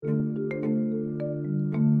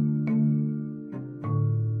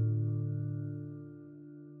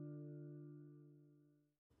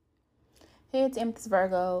Hey, it's Amethyst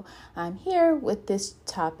Virgo. I'm here with this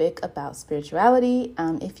topic about spirituality.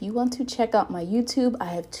 If you want to check out my YouTube, I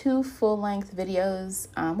have two full-length videos.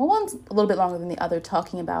 One's a little bit longer than the other,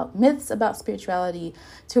 talking about myths about spirituality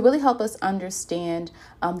to really help us understand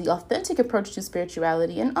the authentic approach to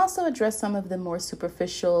spirituality and also address some of the more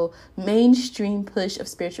superficial mainstream push of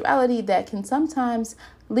spirituality that can sometimes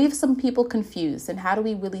leave some people confused. And how do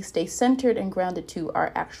we really stay centered and grounded to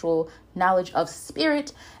our actual knowledge of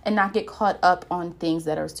spirit and not get caught up on things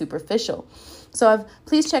that are superficial? So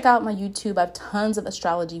please check out my YouTube. I have tons of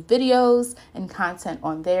astrology videos and content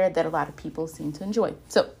on there that a lot of people seem to enjoy.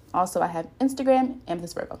 So also I have Instagram,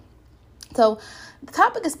 Amethyst Virgo. So the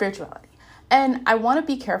topic is spirituality. And I want to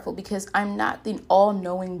be careful because I'm not the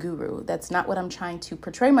all-knowing guru. That's not what I'm trying to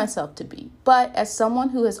portray myself to be. But as someone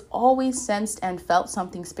who has always sensed and felt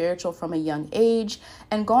something spiritual from a young age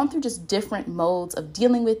and gone through just different modes of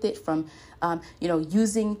dealing with it, from,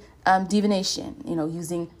 using divination,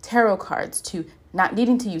 using tarot cards, to not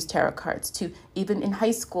needing to use tarot cards, to even in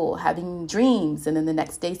high school having dreams and then the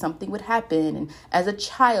next day something would happen. And as a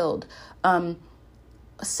child,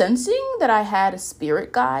 sensing that I had a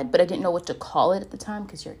spirit guide, but I didn't know what to call it at the time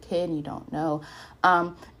because you're a kid and you don't know.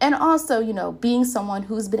 And also, being someone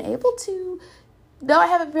who's been able to, though I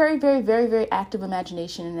have a very, very, very, very active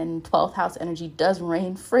imagination and 12th house energy does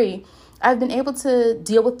reign free, I've been able to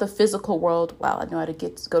deal with the physical world well. I know how to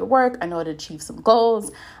go to work. I know how to achieve some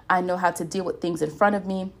goals. I know how to deal with things in front of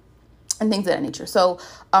me and things of that nature. So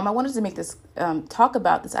I wanted to make this talk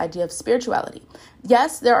about this idea of spirituality.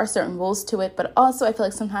 Yes, there are certain rules to it, but also I feel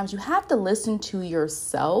like sometimes you have to listen to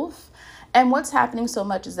yourself. And what's happening so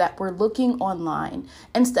much is that we're looking online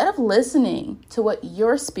instead of listening to what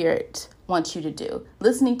your spirit wants you to do,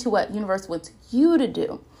 listening to what universe wants you to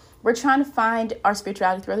do. We're trying to find our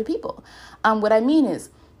spirituality through other people. What I mean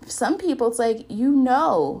is, some people, it's like,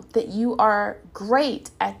 that you are great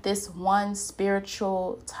at this one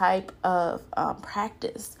spiritual type of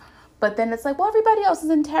practice. But then it's like, well, everybody else is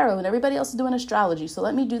in tarot and everybody else is doing astrology, so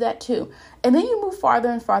let me do that too. And then you move farther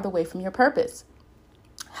and farther away from your purpose.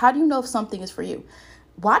 How do you know if something is for you?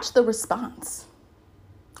 Watch the response.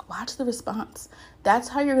 Watch the response. That's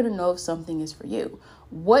how you're going to know if something is for you.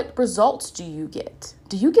 What results do you get?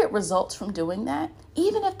 Do you get results from doing that?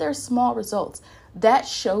 Even if they're small results, that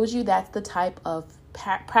shows you that's the type of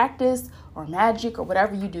practice or magic or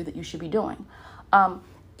whatever you do that you should be doing.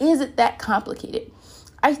 Is it that complicated?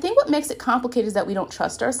 I think what makes it complicated is that we don't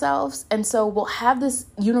trust ourselves. And so we'll have this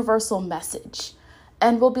universal message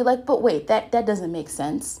and we'll be like, but wait, that doesn't make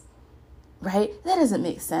sense, right? That doesn't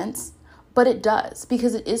make sense. But it does,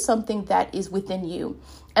 because it is something that is within you.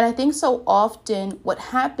 And I think so often what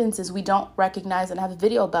happens is we don't recognize, and I have a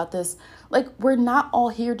video about this, like, we're not all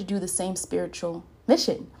here to do the same spiritual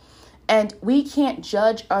mission. And we can't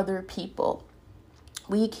judge other people.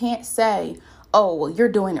 We can't say, oh, well, you're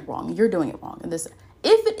doing it wrong. You're doing it wrong. And this,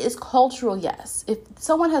 if it is cultural, yes. If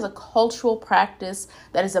someone has a cultural practice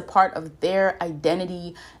that is a part of their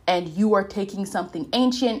identity and you are taking something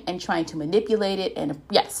ancient and trying to manipulate it, and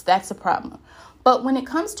yes, that's a problem. But when it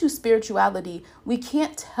comes to spirituality, we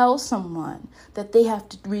can't tell someone that they have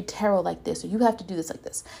to read tarot like this or you have to do this like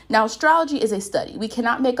this. Now, astrology is a study. We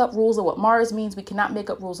cannot make up rules of what Mars means. We cannot make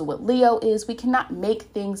up rules of what Leo is. We cannot make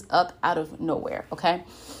things up out of nowhere, okay?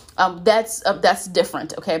 That's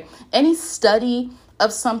different, okay? Any study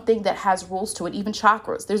of something that has rules to it, even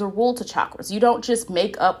chakras. There's a rule to chakras. You don't just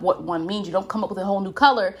make up what one means. You don't come up with a whole new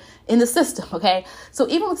color in the system, okay? So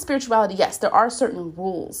even with spirituality, yes, there are certain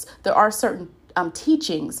rules. There are certain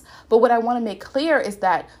teachings. But what I want to make clear is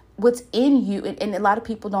that what's in you, and a lot of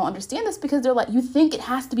people don't understand this because they're like, you think it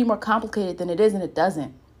has to be more complicated than it is, and it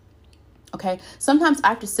doesn't. Okay, sometimes I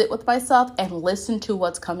have to sit with myself and listen to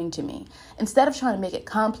what's coming to me. Instead of trying to make it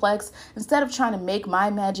complex, instead of trying to make my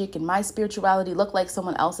magic and my spirituality look like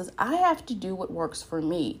someone else's, I have to do what works for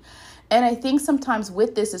me. And I think sometimes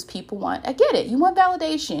with this is I get it. You want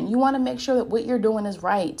validation. You want to make sure that what you're doing is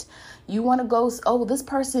right. You want to go, oh, this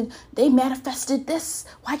person, they manifested this.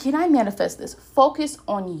 Why can't I manifest this? Focus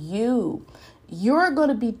on you. You're going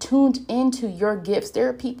to be tuned into your gifts. There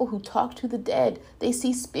are people who talk to the dead. They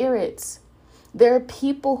see spirits. There are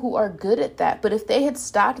people who are good at that. But if they had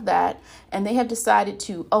stopped that and they have decided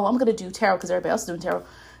to, oh, I'm going to do tarot because everybody else is doing tarot.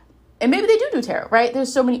 And maybe they do tarot, right?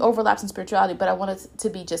 There's so many overlaps in spirituality. But I wanted to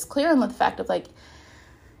be just clear on the fact of like,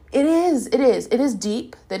 it is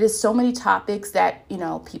deep. There is so many topics that,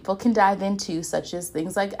 people can dive into, such as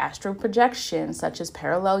things like astral projection, such as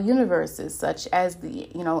parallel universes, such as the,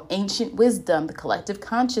 ancient wisdom, the collective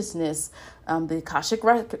consciousness, the Akashic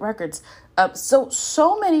records.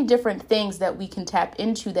 So many different things that we can tap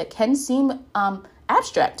into that can seem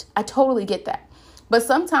abstract. I totally get that. But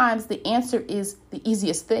sometimes the answer is the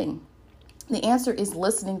easiest thing. The answer is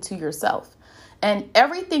listening to yourself. And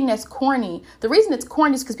everything that's corny, the reason it's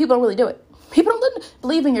corny is because people don't really do it. People don't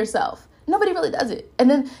believe in yourself. Nobody really does it. And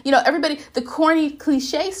then, everybody, the corny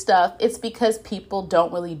cliche stuff, it's because people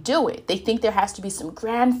don't really do it. They think there has to be some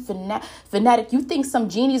grand fanatic. You think some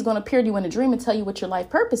genie is going to appear to you in a dream and tell you what your life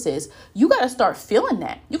purpose is. You got to start feeling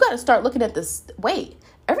that. You got to start looking at this. Wait,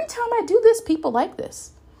 every time I do this, people like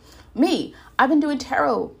this. I've been doing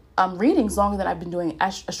tarot readings longer than I've been doing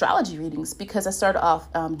astrology readings, because I started off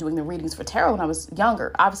doing the readings for tarot when I was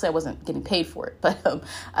younger. Obviously, I wasn't getting paid for it, but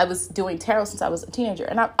I was doing tarot since I was a teenager,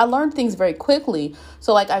 and I learned things very quickly.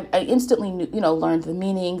 So like I instantly knew, learned the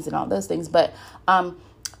meanings and all those things. But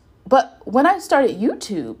when I started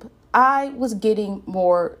YouTube, I was getting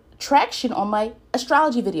more traction on my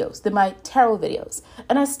astrology videos than my tarot videos,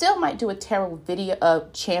 and I still might do a tarot video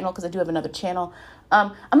channel, because I do have another channel.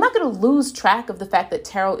 I'm not going to lose track of the fact that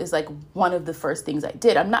tarot is like one of the first things I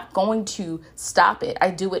did. I'm not going to stop it.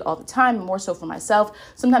 I do it all the time, more so for myself.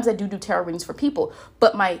 Sometimes I do tarot readings for people,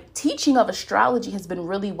 but my teaching of astrology has been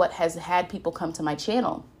really what has had people come to my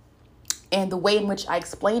channel, and the way in which I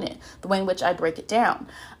explain it, the way in which I break it down.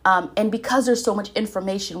 And because there's so much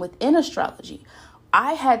information within astrology,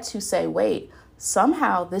 I had to say, wait,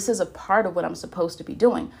 somehow this is a part of what I'm supposed to be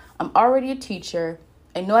doing. I'm already a teacher.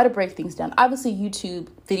 I know how to break things down. Obviously, YouTube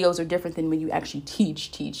videos are different than when you actually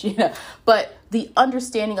teach, but the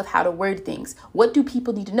understanding of how to word things. What do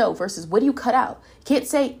people need to know versus what do you cut out? You can't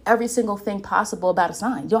say every single thing possible about a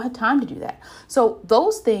sign. You don't have time to do that. So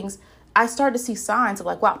those things, I started to see signs of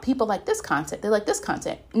like, wow, people like this content. They like this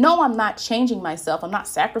content. No, I'm not changing myself. I'm not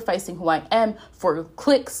sacrificing who I am for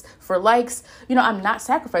clicks, for likes. I'm not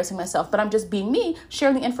sacrificing myself, but I'm just being me,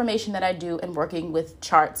 sharing the information that I do and working with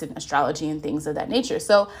charts and astrology and things of that nature.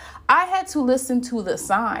 So I had to listen to the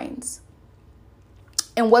signs.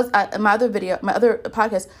 And my other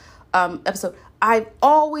podcast episode, I've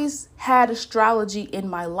always had astrology in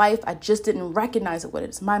my life. I just didn't recognize it what it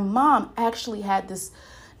is. My mom actually had this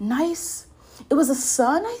it was a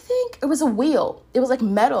sun, I think. It was a wheel. It was like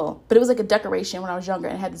metal, but it was like a decoration when I was younger,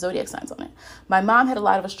 and it had the zodiac signs on it. My mom had a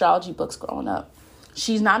lot of astrology books growing up.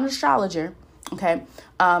 She's not an astrologer, okay?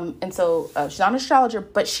 And so she's not an astrologer,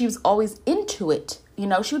 but she was always into it.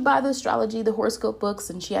 She would buy the astrology, the horoscope books,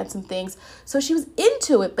 and she had some things. So she was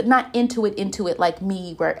into it, but not into it like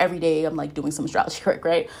me, where every day I'm like doing some astrology work,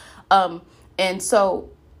 right? And so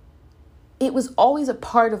it was always a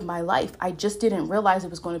part of my life. I just didn't realize it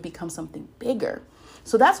was going to become something bigger.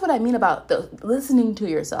 So that's what I mean about the listening to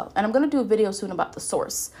yourself. And I'm going to do a video soon about the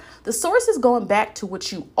source. The source is going back to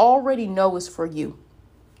what you already know is for you.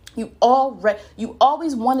 You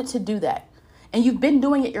always wanted to do that. And you've been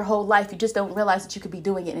doing it your whole life. You just don't realize that you could be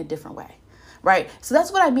doing it in a different way. Right? So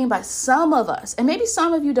that's what I mean by some of us, and maybe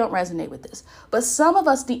some of you don't resonate with this, but some of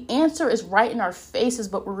us, the answer is right in our faces,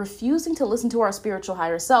 but we're refusing to listen to our spiritual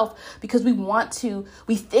higher self because we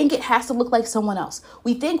think it has to look like someone else.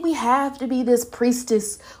 We think we have to be this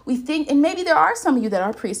priestess. And maybe there are some of you that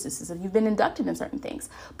are priestesses and you've been inducted in certain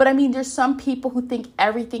things. But I mean, there's some people who think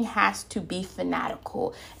everything has to be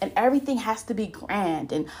fanatical and everything has to be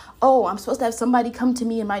grand. And, I'm supposed to have somebody come to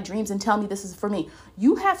me in my dreams and tell me this is for me.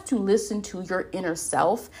 You have to listen to your inner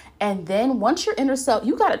self. And then once your inner self,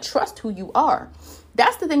 you got to trust who you are.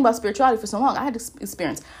 That's the thing about spirituality for so long. I had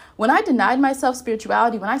experience. When I denied myself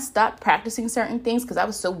spirituality, when I stopped practicing certain things because I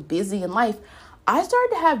was so busy in life, I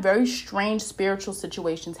started to have very strange spiritual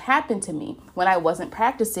situations happen to me when I wasn't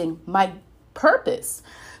practicing my purpose.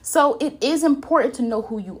 So it is important to know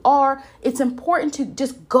who you are. It's important to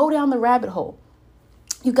just go down the rabbit hole.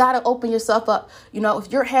 You got to open yourself up.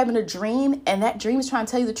 If you're having a dream and that dream is trying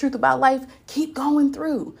to tell you the truth about life, keep going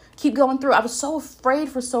through. I was so afraid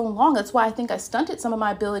for so long. That's why I think I stunted some of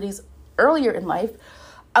my abilities earlier in life.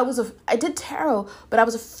 I did tarot, but I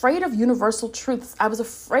was afraid of universal truths. I was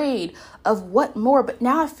afraid of what more, but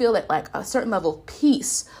now I feel at like a certain level of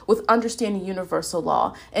peace with understanding universal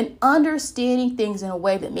law and understanding things in a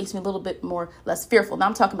way that makes me a little bit less fearful. Now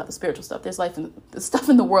I'm talking about the spiritual stuff. There's the stuff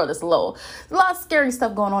in the world that's low. There's a lot of scary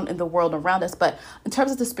stuff going on in the world around us. But in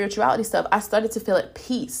terms of the spirituality stuff, I started to feel at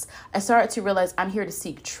peace. I started to realize I'm here to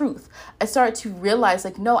seek truth. I started to realize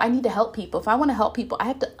no, I need to help people. If I want to help people, I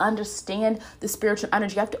have to understand the spiritual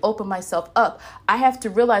energy. I have to open myself up. I have to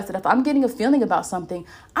realize that if I'm getting a feeling about something,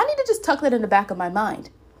 I need to just tuck that in the back of my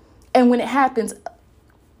mind. And when it happens,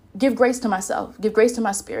 give grace to myself, give grace to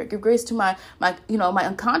my spirit, give grace to my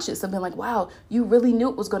unconscious. I've been like, wow, you really knew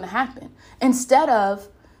it was going to happen. Instead of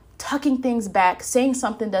tucking things back, saying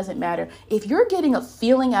something doesn't matter. If you're getting a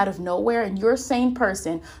feeling out of nowhere and you're a sane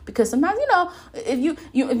person, because sometimes, if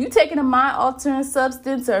you're taking a mind altering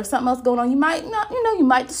substance or something else going on, you might not, you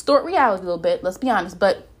might distort reality a little bit. Let's be honest.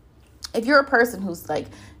 But if you're a person who's like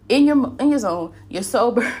in your zone, you're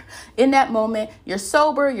sober in that moment, you're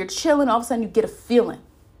sober, you're chilling, all of a sudden you get a feeling.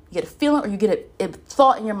 You get a feeling or you get a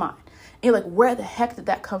thought in your mind. And you're like, where the heck did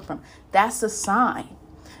that come from? That's a sign.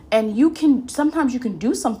 And sometimes you can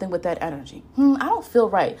do something with that energy. I don't feel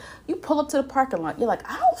right. You pull up to the parking lot. You're like,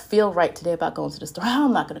 I don't feel right today about going to the store.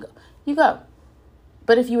 I'm not going to go. You go.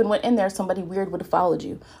 But if you would have went in there, somebody weird would have followed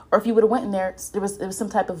you. Or if you would have went in there, there was some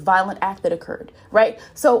type of violent act that occurred, right?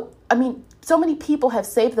 So, so many people have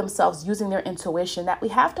saved themselves using their intuition that we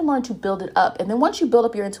have to learn to build it up. And then once you build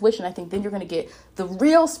up your intuition, I think then you're going to get the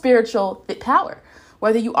real spiritual power.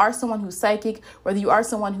 Whether you are someone who's psychic, whether you are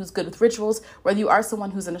someone who's good with rituals, whether you are someone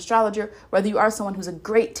who's an astrologer, whether you are someone who's a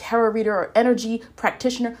great tarot reader or energy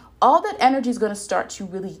practitioner, all that energy is going to start to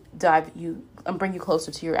really dive you and bring you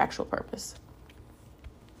closer to your actual purpose.